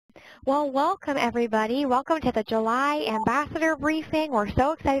Well, welcome everybody. Welcome to the July Ambassador Briefing. We're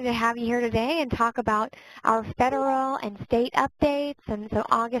so excited to have you here today and talk about our federal and state updates and some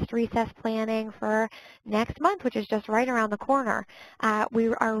August recess planning for next month, which is just right around the corner.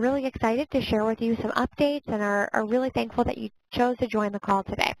 We are really excited to share with you some updates and are really thankful that you chose to join the call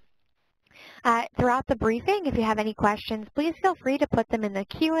today. Throughout the briefing, if you have any questions, please feel free to put them in the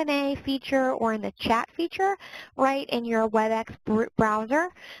Q&A feature or in the chat feature right in your WebEx browser.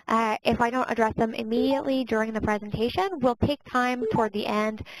 If I don't address them immediately during the presentation, we'll take time toward the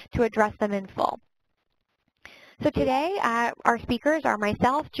end to address them in full. So today, our speakers are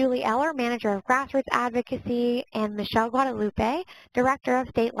myself, Julie Eller, Manager of Grassroots Advocacy, and Michelle Guadalupe, Director of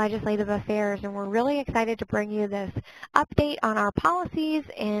State Legislative Affairs. And we're really excited to bring you this update on our policies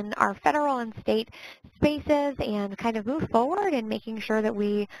in our federal and state spaces and kind of move forward in making sure that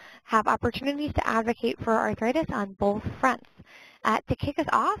we have opportunities to advocate for arthritis on both fronts. To kick us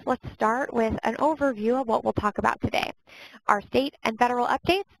off, let's start with an overview of what we'll talk about today. Our state and federal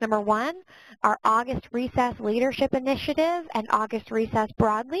updates, number one, our August Recess Leadership Initiative and August Recess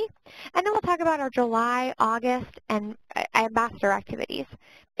broadly, and then we'll talk about our July, August, and ambassador activities.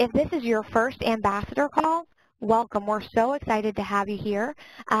 If this is your first ambassador call, welcome. We're so excited to have you here.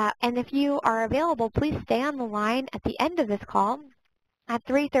 And if you are available, please stay on the line at the end of this call. At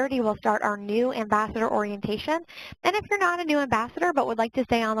 3:30, we'll start our new ambassador orientation. And if you're not a new ambassador but would like to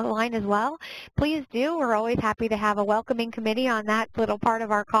stay on the line as well, please do. We're always happy to have a welcoming committee on that little part of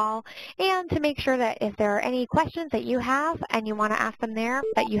our call and to make sure that if there are any questions that you have and you want to ask them there,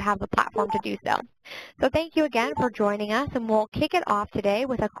 that you have the platform to do so. So thank you again for joining us, and we'll kick it off today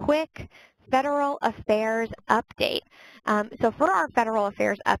with a quick Federal Affairs update. So for our Federal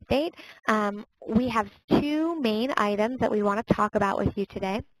Affairs update, we have two main items that we want to talk about with you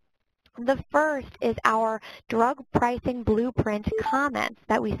today. The first is our drug pricing blueprint comments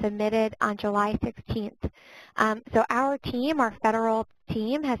that we submitted on July 16th. So our team, our federal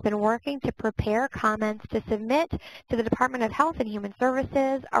team, has been working to prepare comments to submit to the Department of Health and Human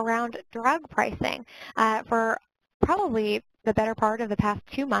Services around drug pricing for probably the better part of the past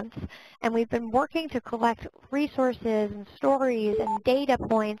 2 months, and we've been working to collect resources and stories and data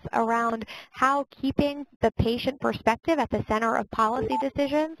points around how keeping the patient perspective at the center of policy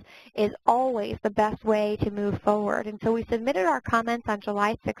decisions is always the best way to move forward. And so we submitted our comments on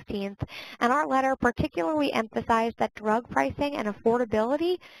July 16th, and our letter particularly emphasized that drug pricing and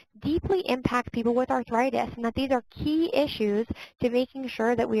affordability deeply impact people with arthritis, and that these are key issues to making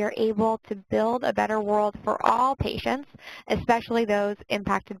sure that we are able to build a better world for all patients, especially those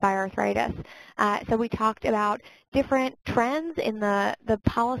impacted by arthritis. So we talked about different trends in the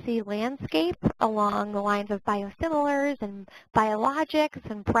policy landscape along the lines of biosimilars and biologics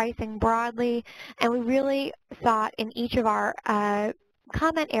and pricing broadly, and we really sought in each of our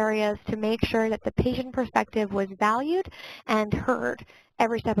comment areas to make sure that the patient perspective was valued and heard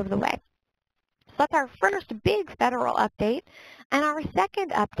every step of the way. So that's our first big federal update. And our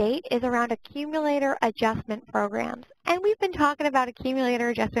second update is around accumulator adjustment programs. And we've been talking about accumulator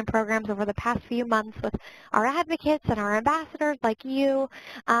adjustment programs over the past few months with our advocates and our ambassadors like you.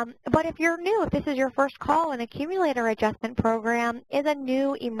 But if you're new, if this is your first call, an accumulator adjustment program is a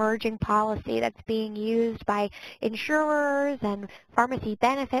new emerging policy that's being used by insurers and pharmacy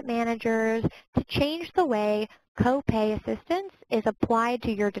benefit managers to change the way copay assistance is applied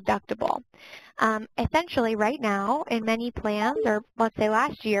to your deductible. Essentially, right now, in many plans, or let's say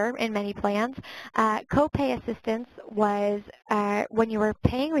last year in many plans, copay assistance was when you were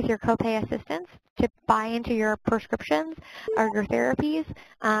paying with your copay assistance to buy into your prescriptions or your therapies,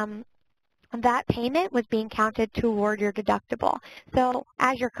 that payment was being counted toward your deductible. So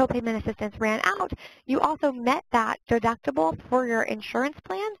as your copayment assistance ran out, you also met that deductible for your insurance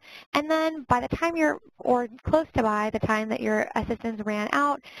plan, and then by the time or close to by the time that your assistance ran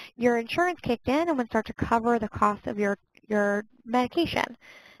out, your insurance kicked in and would start to cover the cost of your medication.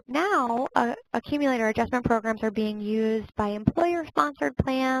 Now, accumulator adjustment programs are being used by employer-sponsored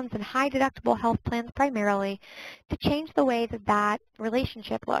plans and high-deductible health plans primarily to change the way that that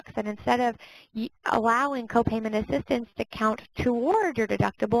relationship looks. And instead of allowing copayment assistance to count toward your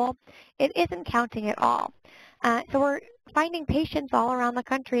deductible, it isn't counting at all. So we're finding patients all around the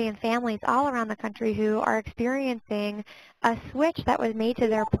country and families all around the country who are experiencing a switch that was made to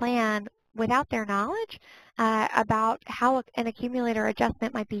their plan without their knowledge about how an accumulator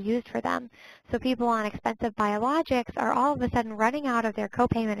adjustment might be used for them. So people on expensive biologics are all of a sudden running out of their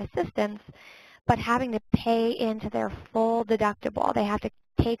copayment assistance, but having to pay into their full deductible. They have to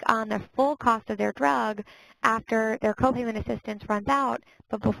take on the full cost of their drug after their copayment assistance runs out,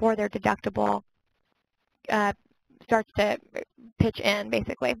 but before their deductible starts to pitch in,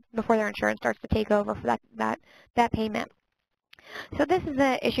 basically, before their insurance starts to take over for that payment. So this is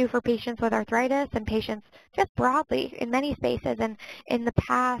an issue for patients with arthritis and patients just broadly in many spaces. And in the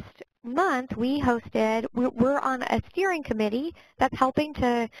past month, we're on a steering committee that's helping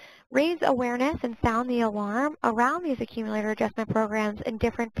to raise awareness and sound the alarm around these accumulator adjustment programs in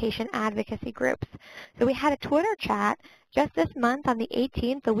different patient advocacy groups. So we had a Twitter chat just this month on the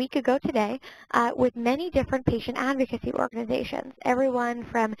 18th, a week ago today, with many different patient advocacy organizations, everyone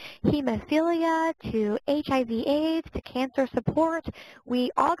from hemophilia to HIV/AIDS to cancer support. We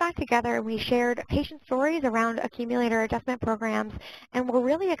all got together and we shared patient stories around accumulator adjustment programs, and we're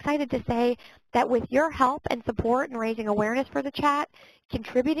really excited to say that with your help and support and raising awareness for the chat,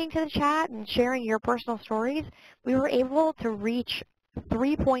 contributing to the chat and sharing your personal stories, we were able to reach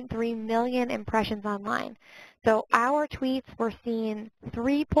 3.3 million impressions online. So our tweets were seen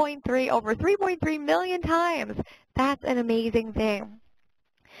over 3.3 million times. That's an amazing thing.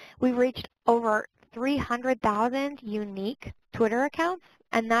 We've reached over 300,000 unique Twitter accounts,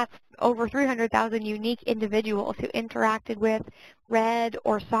 and that's over 300,000 unique individuals who interacted with, read,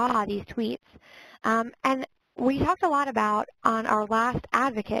 or saw these tweets. And we talked a lot about, on our last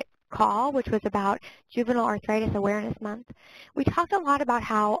advocate call, which was about Juvenile Arthritis Awareness Month, we talked a lot about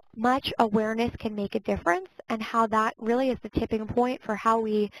how much awareness can make a difference and how that really is the tipping point for how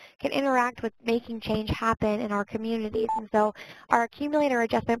we can interact with making change happen in our communities. And so our accumulator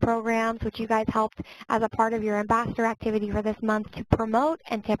adjustment programs, which you guys helped as a part of your ambassador activity for this month to promote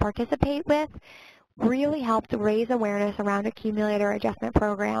and to participate with, really helped raise awareness around accumulator adjustment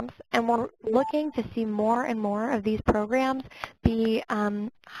programs. And we're looking to see more and more of these programs be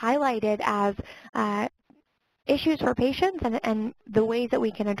highlighted as issues for patients and the ways that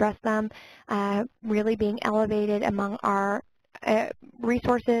we can address them really being elevated among our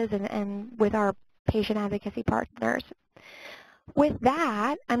resources and with our patient advocacy partners. With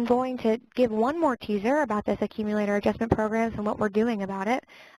that, I'm going to give one more teaser about this accumulator adjustment programs and what we're doing about it.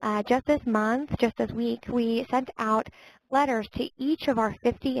 Just this month, just this week, we sent out letters to each of our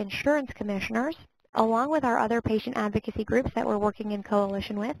 50 insurance commissioners, along with our other patient advocacy groups that we're working in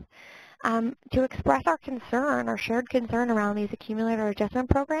coalition with, to express our concern, our shared concern around these accumulator adjustment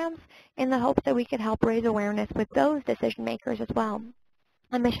programs in the hopes that we could help raise awareness with those decision makers as well.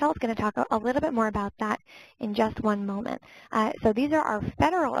 And Michelle's going to talk a little bit more about that in just one moment. So these are our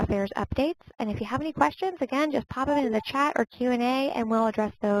federal affairs updates. And if you have any questions, again, just pop them into the chat or Q&A, and we'll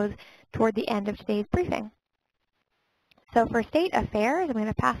address those toward the end of today's briefing. So for state affairs, I'm going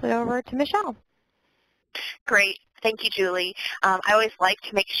to pass it over to Michelle. Great. Thank you, Julie. I always like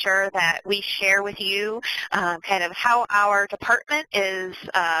to make sure that we share with you kind of how our department is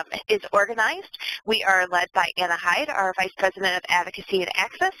organized. We are led by Anna Hyde, our Vice President of Advocacy and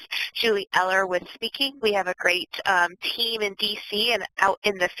Access. Julie Eller was speaking. We have a great team in D.C. and out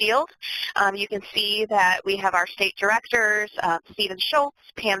in the field. You can see that we have our state directors, Stephen Schultz,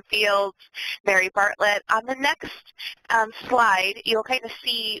 Pam Fields, Mary Bartlett. On the next slide, you'll kind of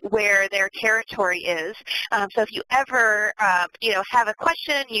see where their territory is. So if you ever have a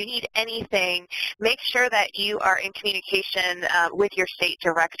question, you need anything, make sure that you are in communication with your state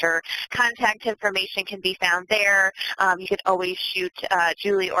director. Contact information can be found there. You can always shoot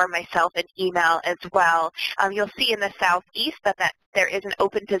Julie or myself an email as well. You'll see in the southeast that there is an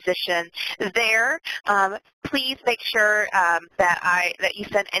open position there. Please make sure that you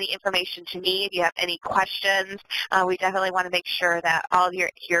send any information to me if you have any questions. We definitely want to make sure that all of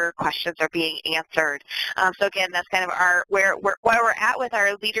your questions are being answered. So again, that's kind of where we're at with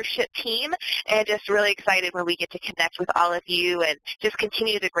our leadership team, and just really excited when we get to connect with all of you and just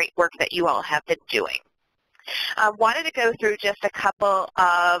continue the great work that you all have been doing. Wanted to go through just a couple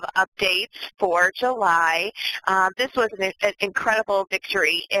of updates for July. This was an incredible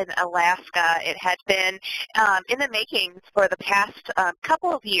victory in Alaska. It had been in the making for the past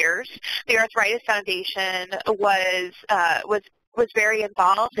couple of years. The Arthritis Foundation was very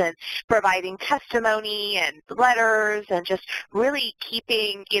involved in providing testimony and letters and just really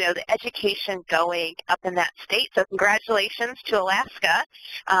keeping, the education going up in that state. So congratulations to Alaska.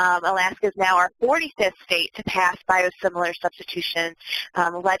 Alaska is now our 45th state to pass biosimilar substitution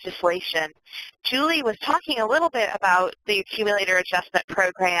legislation. Julie was talking a little bit about the accumulator adjustment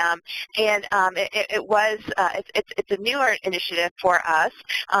program, and it's a newer initiative for us,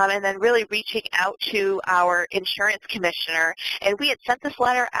 and then really reaching out to our insurance commissioner. And we had sent this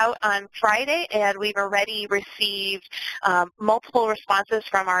letter out on Friday, and we've already received multiple responses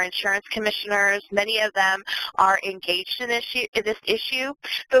from our insurance commissioners. Many of them are engaged in this issue.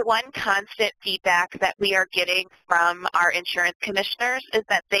 The one constant feedback that we are getting from our insurance commissioners is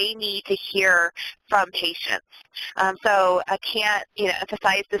that they need to hear from patients. So I can't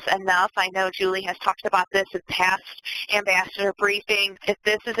emphasize this enough. I know Julie has talked about this in past ambassador briefings. If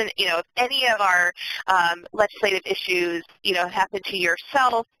this isn't, if any of our legislative issues, happen to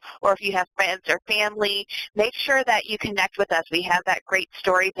yourself, or if you have friends or family, make sure that you connect with us. We have that great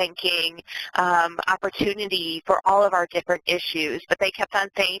story banking opportunity for all of our different issues. But they kept on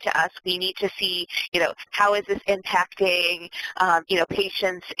saying to us, we need to see, how is this impacting,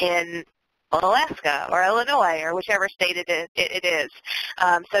 patients in Alaska or Illinois or whichever state it is.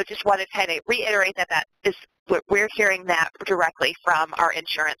 So just want to kind of reiterate that is we're hearing that directly from our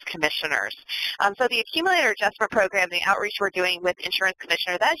insurance commissioners. So the accumulator adjustment program, the outreach we're doing with insurance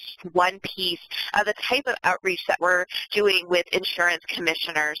commissioners, that's just one piece of the type of outreach that we're doing with insurance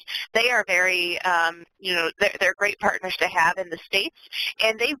commissioners. They are very, they're great partners to have in the states,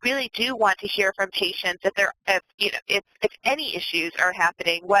 and they really do want to hear from patients if any issues are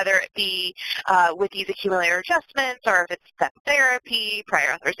happening, whether it be with these accumulator adjustments or if it's step therapy,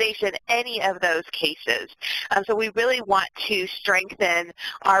 prior authorization, any of those cases. So we really want to strengthen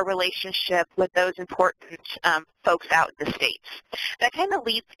our relationship with those important folks out in the states. That kind of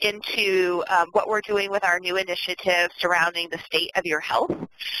leads into what we're doing with our new initiative surrounding the state of your health.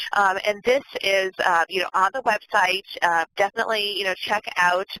 And this is, on the website. Definitely, check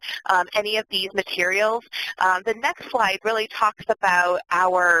out any of these materials. The next slide really talks about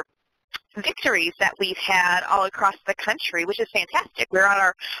our victories that we've had all across the country, which is fantastic. We're on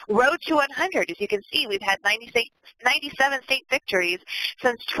our road to 100. As you can see, we've had 97 state victories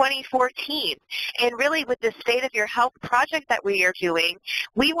since 2014. And really, with the State of Your Health project that we are doing,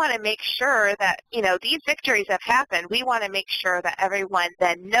 we want to make sure that, these victories have happened. We want to make sure that everyone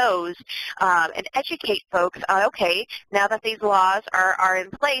then knows and educate folks on, okay, now that these laws are in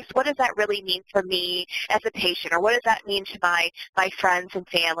place, what does that really mean for me as a patient? Or what does that mean to my friends and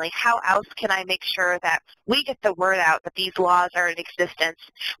family? How else can I make sure that we get the word out that these laws are in existence?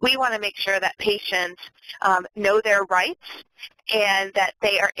 We want to make sure that patients know their rights and that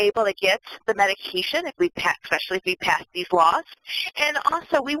they are able to get the medication, especially if we pass these laws. And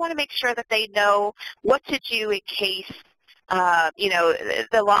also, we want to make sure that they know what to do in case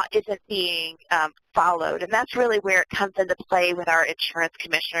the law isn't being followed. And that's really where it comes into play with our insurance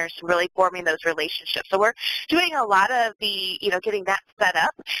commissioners, really forming those relationships. So we're doing a lot of the, getting that set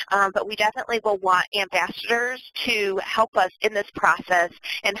up, but we definitely will want ambassadors to help us in this process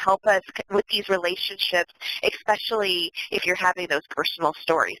and help us with these relationships, especially if you're having those personal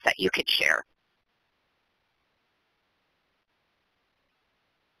stories that you could share.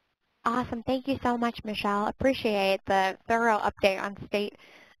 Awesome. Thank you so much, Michelle. Appreciate the thorough update on state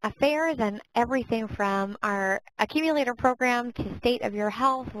affairs and everything from our accumulator program to State of Your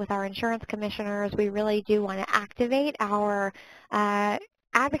Health with our insurance commissioners. We really do want to activate our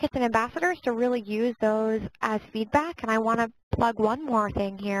advocates and ambassadors to really use those as feedback. And I want to plug one more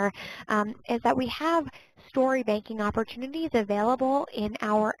thing here, is that we have story banking opportunities available in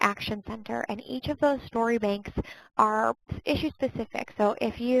our Action Center, and each of those story banks are issue specific. So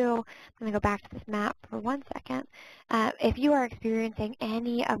if you, I'm going to go back to this map for 1 second, if you are experiencing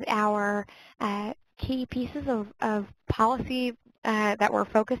any of our key pieces of policy that we're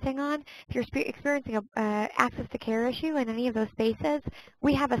focusing on, if you're experiencing an access to care issue in any of those spaces,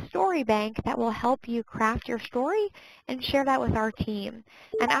 we have a story bank that will help you craft your story and share that with our team.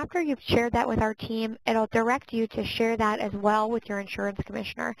 And after you've shared that with our team, it'll direct you to share that as well with your insurance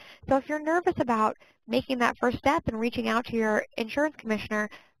commissioner. So if you're nervous about making that first step and reaching out to your insurance commissioner,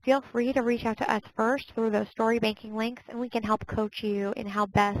 feel free to reach out to us first through those story banking links, and we can help coach you in how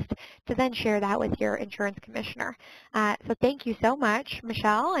best to then share that with your insurance commissioner. So thank you so much,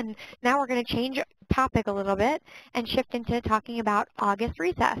 Michelle. And now we're going to change topic a little bit and shift into talking about August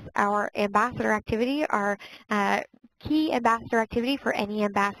Recess, our ambassador activity, our key ambassador activity for any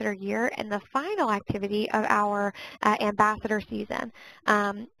ambassador year, and the final activity of our ambassador season.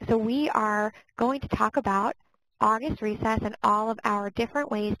 So we are going to talk about August Recess and all of our different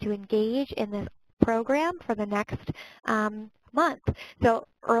ways to engage in this program for the next month. So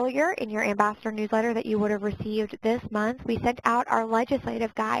earlier in your ambassador newsletter that you would have received this month, we sent out our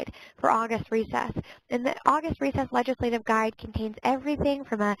legislative guide for August Recess. And the August Recess legislative guide contains everything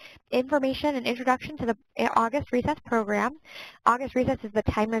from information and introduction to the August Recess program. August Recess is the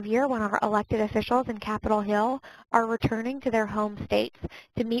time of year when our elected officials in Capitol Hill are returning to their home states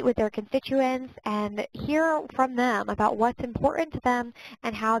to meet with their constituents and hear from them about what's important to them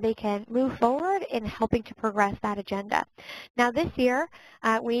and how they can move forward in helping to progress that agenda. Now this year,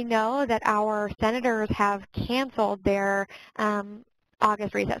 we know that our senators have canceled their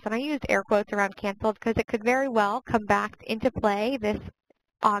August recess. And I used air quotes around canceled because it could very well come back into play this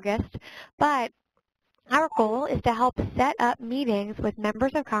August. But Our goal is to help set up meetings with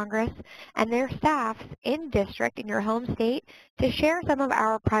members of Congress and their staffs in district in your home state to share some of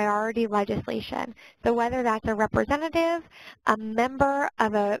our priority legislation. So whether that's a representative, a member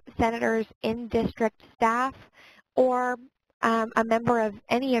of a senator's in-district staff, or a member of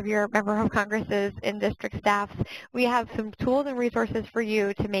any of your member of Congress's in-district staffs, we have some tools and resources for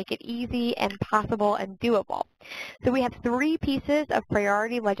you to make it easy and possible and doable. So we have 3 pieces of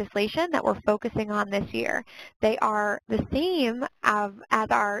priority legislation that we're focusing on this year. They are the same as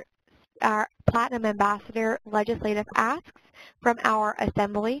our Platinum Ambassador legislative asks from our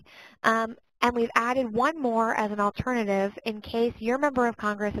assembly. And we've added one more as an alternative in case your member of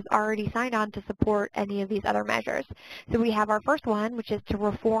Congress has already signed on to support any of these other measures. So we have our first one, which is to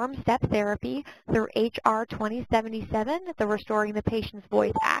reform step therapy through H.R. 2077, the Restoring the Patient's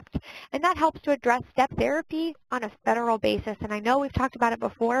Voice Act. And that helps to address step therapy on a federal basis. And I know we've talked about it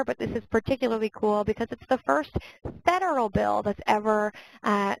before, but this is particularly cool because it's the first federal bill that's ever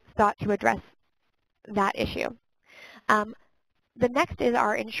thought to address that issue. The next is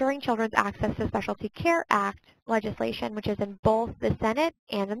our Ensuring Children's Access to Specialty Care Act legislation, which is in both the Senate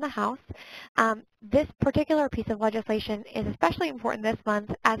and in the House. This particular piece of legislation is especially important this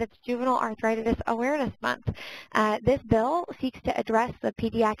month as it's Juvenile Arthritis Awareness Month. This bill seeks to address the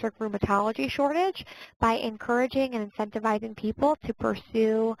pediatric rheumatology shortage by encouraging and incentivizing people to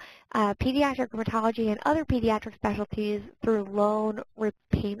pursue pediatric rheumatology and other pediatric specialties through loan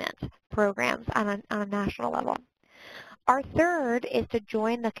repayment programs on a national level. Our third is to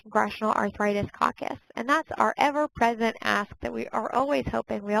join the Congressional Arthritis Caucus, and that's our ever-present ask that we are always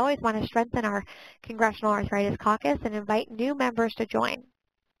hoping. We always want to strengthen our Congressional Arthritis Caucus and invite new members to join.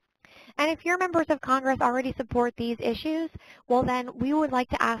 And if your members of Congress already support these issues, well then we would like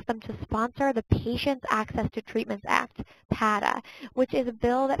to ask them to sponsor the Patients Access to Treatments Act, PATA, which is a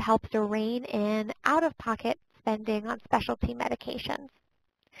bill that helps to rein in out-of-pocket spending on specialty medications.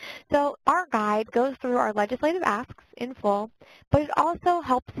 So our guide goes through our legislative asks in full, but it also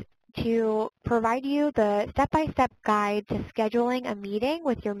helps to provide you the step-by-step guide to scheduling a meeting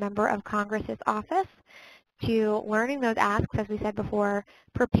with your member of Congress's office, to learning those asks, as we said before,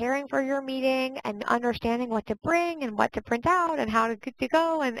 preparing for your meeting and understanding what to bring and what to print out and how to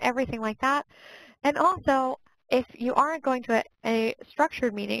go and everything like that. And also, if you aren't going to a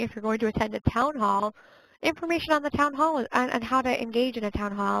structured meeting, if you're going to attend a town hall, information on the town hall and how to engage in a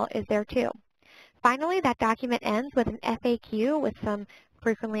town hall is there too. Finally, that document ends with an FAQ with some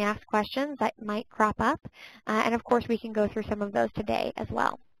frequently asked questions that might crop up. And of course, we can go through some of those today as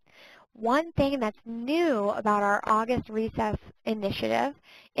well. One thing that's new about our August Recess initiative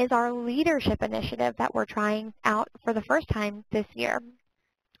is our leadership initiative that we're trying out for the first time this year.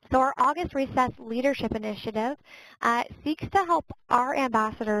 So our August Recess Leadership Initiative seeks to help our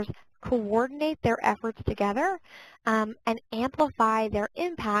ambassadors coordinate their efforts together and amplify their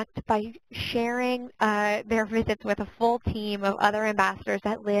impact by sharing their visits with a full team of other ambassadors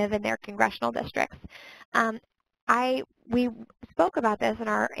that live in their congressional districts. We spoke about this in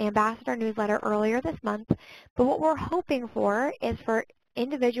our ambassador newsletter earlier this month, but what we're hoping for is for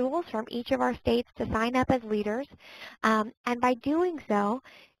individuals from each of our states to sign up as leaders, and by doing so,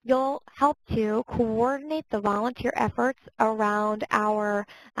 you'll help to coordinate the volunteer efforts around our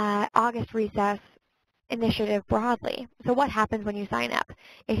August Recess initiative broadly. So what happens when you sign up?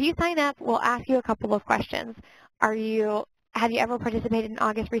 If you sign up, we'll ask you a couple of questions. Have you ever participated in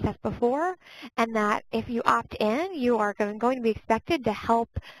August Recess before? And that if you opt in, you are going to be expected to help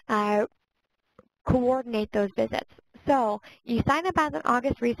coordinate those visits. So you sign up as an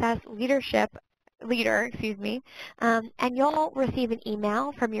August Recess leader, and you'll receive an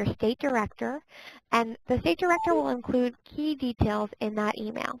email from your state director, and the state director will include key details in that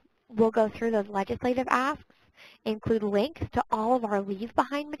email. We'll go through those legislative asks, include links to all of our Leave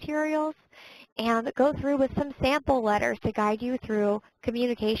Behind materials, and go through with some sample letters to guide you through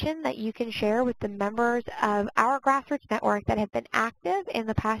communication that you can share with the members of our grassroots network that have been active in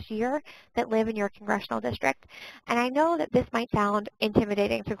the past year that live in your congressional district. And I know that this might sound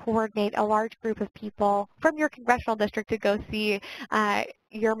intimidating to coordinate a large group of people from your congressional district to go see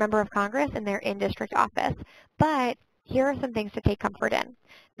your member of Congress in their in-district office, but here are some things to take comfort in.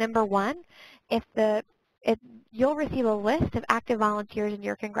 Number one, you'll receive a list of active volunteers in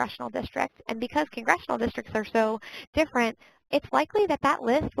your congressional district. And because congressional districts are so different, it's likely that that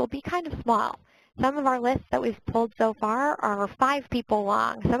list will be kind of small. Some of our lists that we've pulled so far are 5 people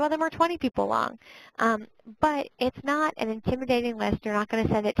long. Some of them are 20 people long. But it's not an intimidating list. You're not going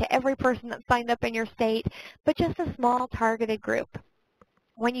to send it to every person that signed up in your state, but just a small targeted group.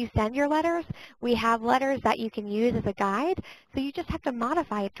 When you send your letters, we have letters that you can use as a guide, so you just have to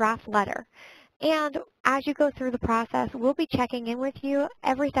modify a draft letter. And as you go through the process, we'll be checking in with you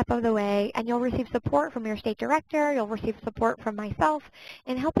every step of the way, and you'll receive support from your state director, you'll receive support from myself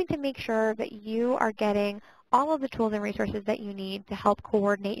in helping to make sure that you are getting all of the tools and resources that you need to help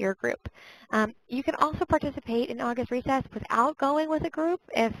coordinate your group. You can also participate in August Recess without going with a group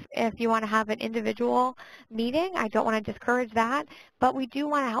if you want to have an individual meeting. I don't want to discourage that, but we do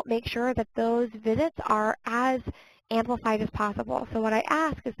want to help make sure that those visits are as amplified as possible. So what I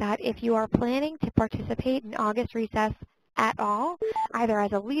ask is that if you are planning to participate in August Recess at all, either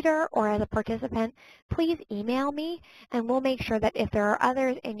as a leader or as a participant, please email me, and we'll make sure that if there are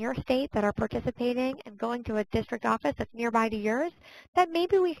others in your state that are participating and going to a district office that's nearby to yours, that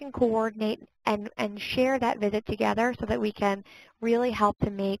maybe we can coordinate and share that visit together so that we can really help to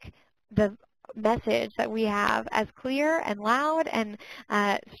make the message that we have as clear and loud and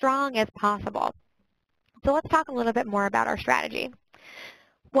strong as possible. So let's talk a little bit more about our strategy.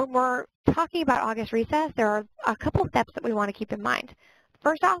 When we're talking about August Recess, there are a couple steps that we want to keep in mind.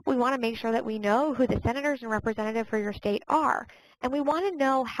 First off, we want to make sure that we know who the senators and representatives for your state are, and we want to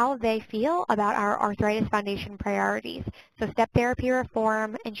know how they feel about our Arthritis Foundation priorities. So step therapy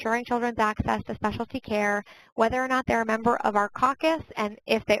reform, ensuring children's access to specialty care, whether or not they're a member of our caucus, and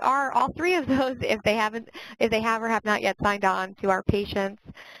if they are, all three of those, if they have or have not yet signed on to our Patients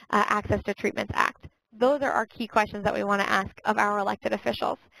Access to Treatments Act. Those are our key questions that we want to ask of our elected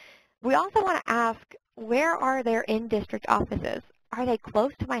officials. We also want to ask, where are their in-district offices? Are they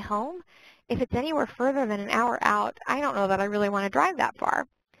close to my home? If it's anywhere further than an hour out, I don't know that I really want to drive that far.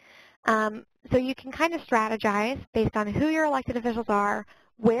 So you can kind of strategize based on who your elected officials are,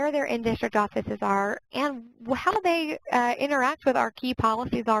 where their in-district offices are, and how they interact with our key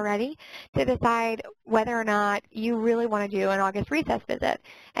policies already to decide whether or not you really want to do an August Recess visit.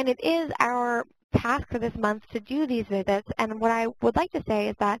 And it is our task for this month to do these visits, and what I would like to say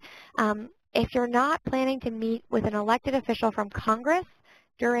is that if you're not planning to meet with an elected official from Congress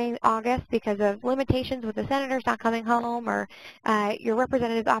during August because of limitations with the senators not coming home or your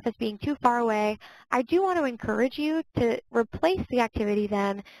representative's office being too far away, I do want to encourage you to replace the activity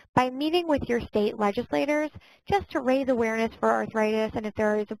then by meeting with your state legislators just to raise awareness for arthritis, and if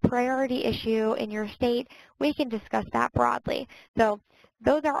there is a priority issue in your state, we can discuss that broadly. So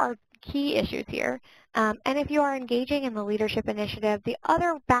those are our key issues here. And if you are engaging in the leadership initiative, the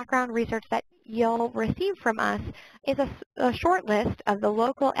other background research that you'll receive from us is a short list of the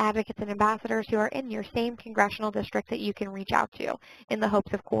local advocates and ambassadors who are in your same congressional district that you can reach out to in the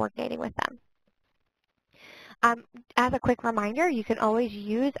hopes of coordinating with them. As a quick reminder, you can always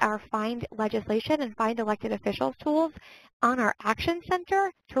use our Find Legislation and Find Elected Officials tools on our Action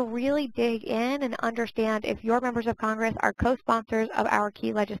Center to really dig in and understand if your members of Congress are co-sponsors of our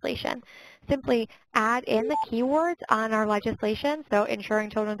key legislation. Simply add in the keywords on our legislation, so Ensuring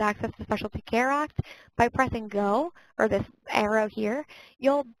Children's Access to Specialty Care Act, by pressing Go, or this arrow here.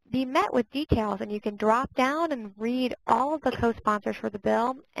 You'll be met with details, and you can drop down and read all of the co-sponsors for the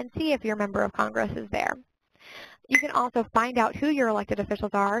bill and see if your member of Congress is there. You can also find out who your elected officials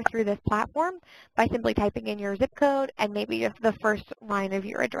are through this platform by simply typing in your zip code and maybe just the first line of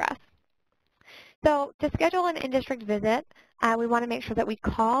your address. So to schedule an in-district visit, we want to make sure that we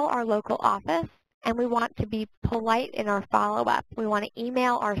call our local office, and we want to be polite in our follow-up. We want to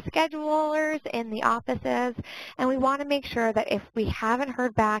email our schedulers in the offices, and we want to make sure that if we haven't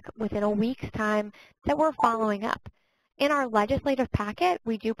heard back within a week's time, that we're following up. In our legislative packet,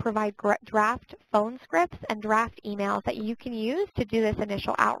 we do provide draft phone scripts and draft emails that you can use to do this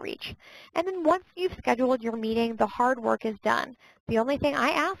initial outreach. And then once you've scheduled your meeting, the hard work is done. The only thing I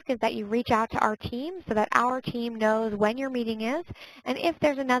ask is that you reach out to our team so that our team knows when your meeting is, and if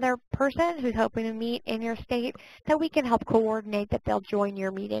there's another person who's hoping to meet in your state, that we can help coordinate that they'll join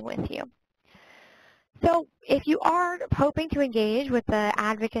your meeting with you. So if you are hoping to engage with the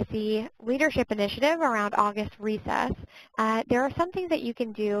advocacy leadership initiative around August Recess, there are some things that you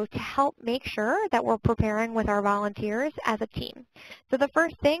can do to help make sure that we're preparing with our volunteers as a team. So the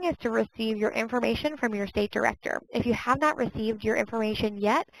first thing is to receive your information from your state director. If you have not received your information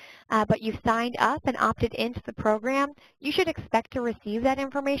yet, but you've signed up and opted into the program, you should expect to receive that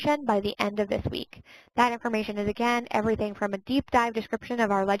information by the end of this week. That information is, again, everything from a deep dive description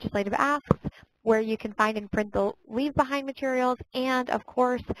of our legislative asks, where you can find and print the leave behind materials, and of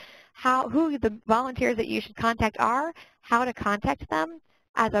course who the volunteers that you should contact are, how to contact them.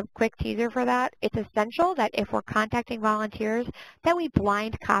 As a quick teaser for that, it's essential that if we're contacting volunteers that we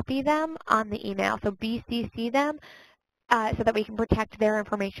blind copy them on the email, so BCC them so that we can protect their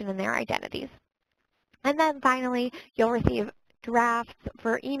information and their identities. And then finally, you'll receive drafts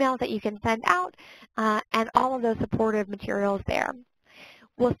for emails that you can send out and all of those supportive materials there.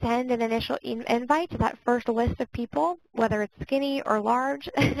 We'll send an initial invite to that first list of people, whether it's skinny or large,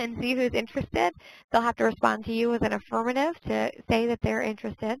 and see who's interested. They'll have to respond to you with an affirmative to say that they're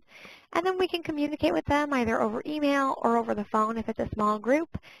interested. And then we can communicate with them either over email or over the phone if it's a small group.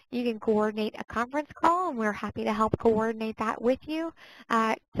 You can coordinate a conference call, and we're happy to help coordinate that with you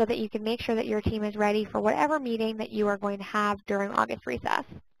so that you can make sure that your team is ready for whatever meeting that you are going to have during August recess.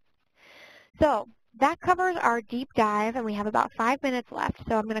 So that covers our deep dive, and we have about 5 minutes left.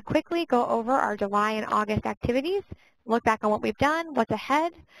 So I'm going to quickly go over our July and August activities, look back on what we've done, what's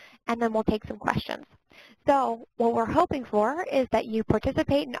ahead, and then we'll take some questions. So what we're hoping for is that you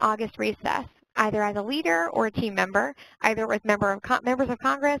participate in August recess, either as a leader or a team member, either with members of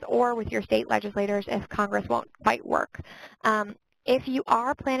Congress or with your state legislators if Congress won't quite work. If you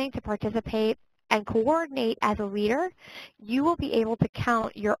are planning to participate and coordinate as a leader, you will be able to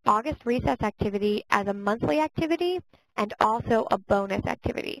count your August recess activity as a monthly activity and also a bonus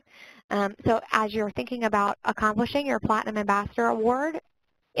activity. So as you're thinking about accomplishing your Platinum Ambassador Award,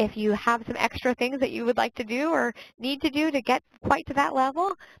 if you have some extra things that you would like to do or need to do to get quite to that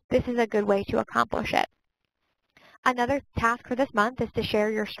level, this is a good way to accomplish it. Another task for this month is to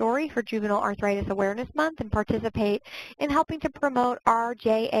share your story for Juvenile Arthritis Awareness Month and participate in helping to promote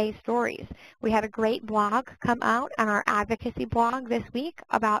RJA stories. We had a great blog come out on our advocacy blog this week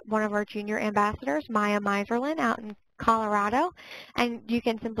about one of our junior ambassadors, Maya Miserlin, out in Colorado, and you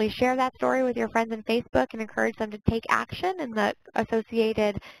can simply share that story with your friends on Facebook and encourage them to take action in the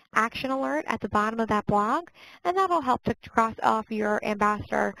associated action alert at the bottom of that blog, and that'll help to cross off your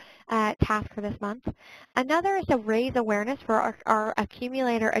ambassador task for this month. Another is to raise awareness for our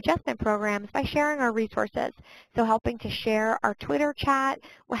accumulator adjustment programs by sharing our resources. So helping to share our Twitter chat,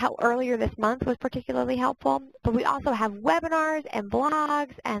 how earlier this month was particularly helpful, but we also have webinars and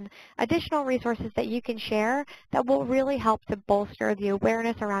blogs and additional resources that you can share that will really help to bolster the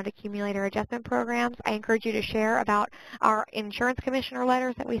awareness around accumulator adjustment programs. I encourage you to share about our insurance commissioner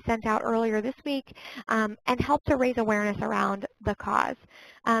letters that we sent out earlier this week and help to raise awareness around the cause.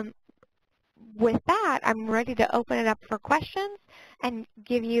 With that, I'm ready to open it up for questions and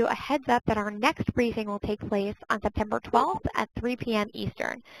give you a heads up that our next briefing will take place on September 12th at 3 p.m.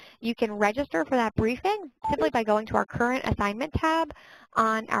 Eastern. You can register for that briefing simply by going to our current assignment tab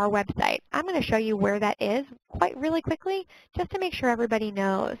on our website. I'm going to show you where that is really quickly just to make sure everybody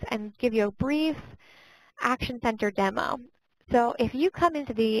knows and give you a brief Action Center demo. So if you come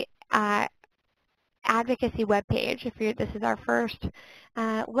into the advocacy webpage, this is our first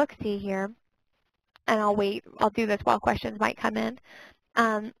look-see here, and I'll do this while questions might come in.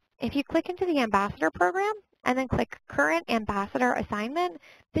 If you click into the Ambassador program and then click Current Ambassador Assignment,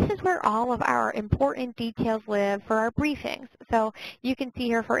 this is where all of our important details live for our briefings. So you can see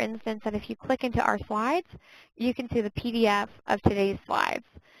here, for instance, that if you click into our slides, you can see the PDF of today's slides.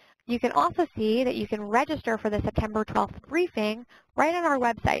 You can also see that you can register for the September 12th briefing right on our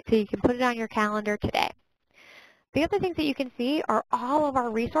website, so you can put it on your calendar today. The other things that you can see are all of our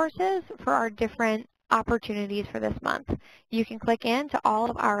resources for our different opportunities for this month. You can click into all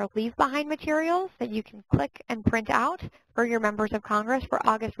of our Leave Behind materials that you can click and print out for your members of Congress for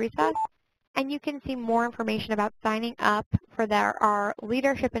August recess, and you can see more information about signing up for our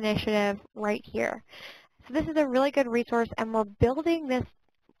leadership initiative right here. So this is a really good resource, and we're building this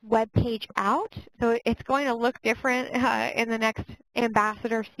web page out, so it's going to look different in the next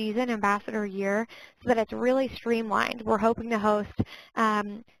ambassador season, ambassador year, so that it's really streamlined. We're hoping to host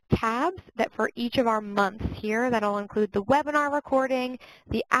tabs that for each of our months here that'll include the webinar recording,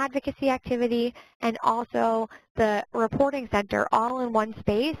 the advocacy activity, and also the reporting center all in one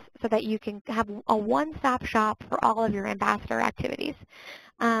space so that you can have a one-stop shop for all of your ambassador activities.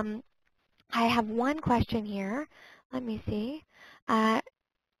 I have one question here. Let me see.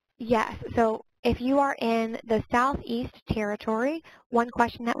 Yes, so if you are in the Southeast Territory, one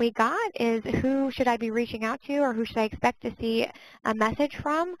question that we got is who should I be reaching out to, or who should I expect to see a message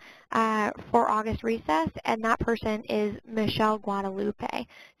from for August recess, and that person is Michelle Guadalupe.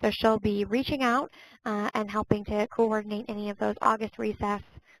 So she'll be reaching out and helping to coordinate any of those August recess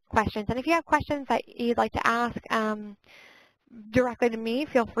questions. And if you have questions that you'd like to ask directly to me,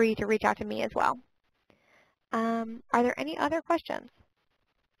 feel free to reach out to me as well. Are there any other questions?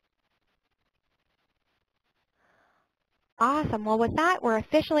 Awesome. Well, with that, we're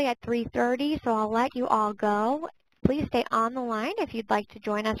officially at 3:30, so I'll let you all go. Please stay on the line if you'd like to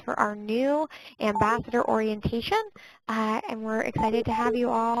join us for our new ambassador orientation. And we're excited to have you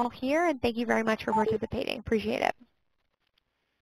all here, and thank you very much for participating. Appreciate it.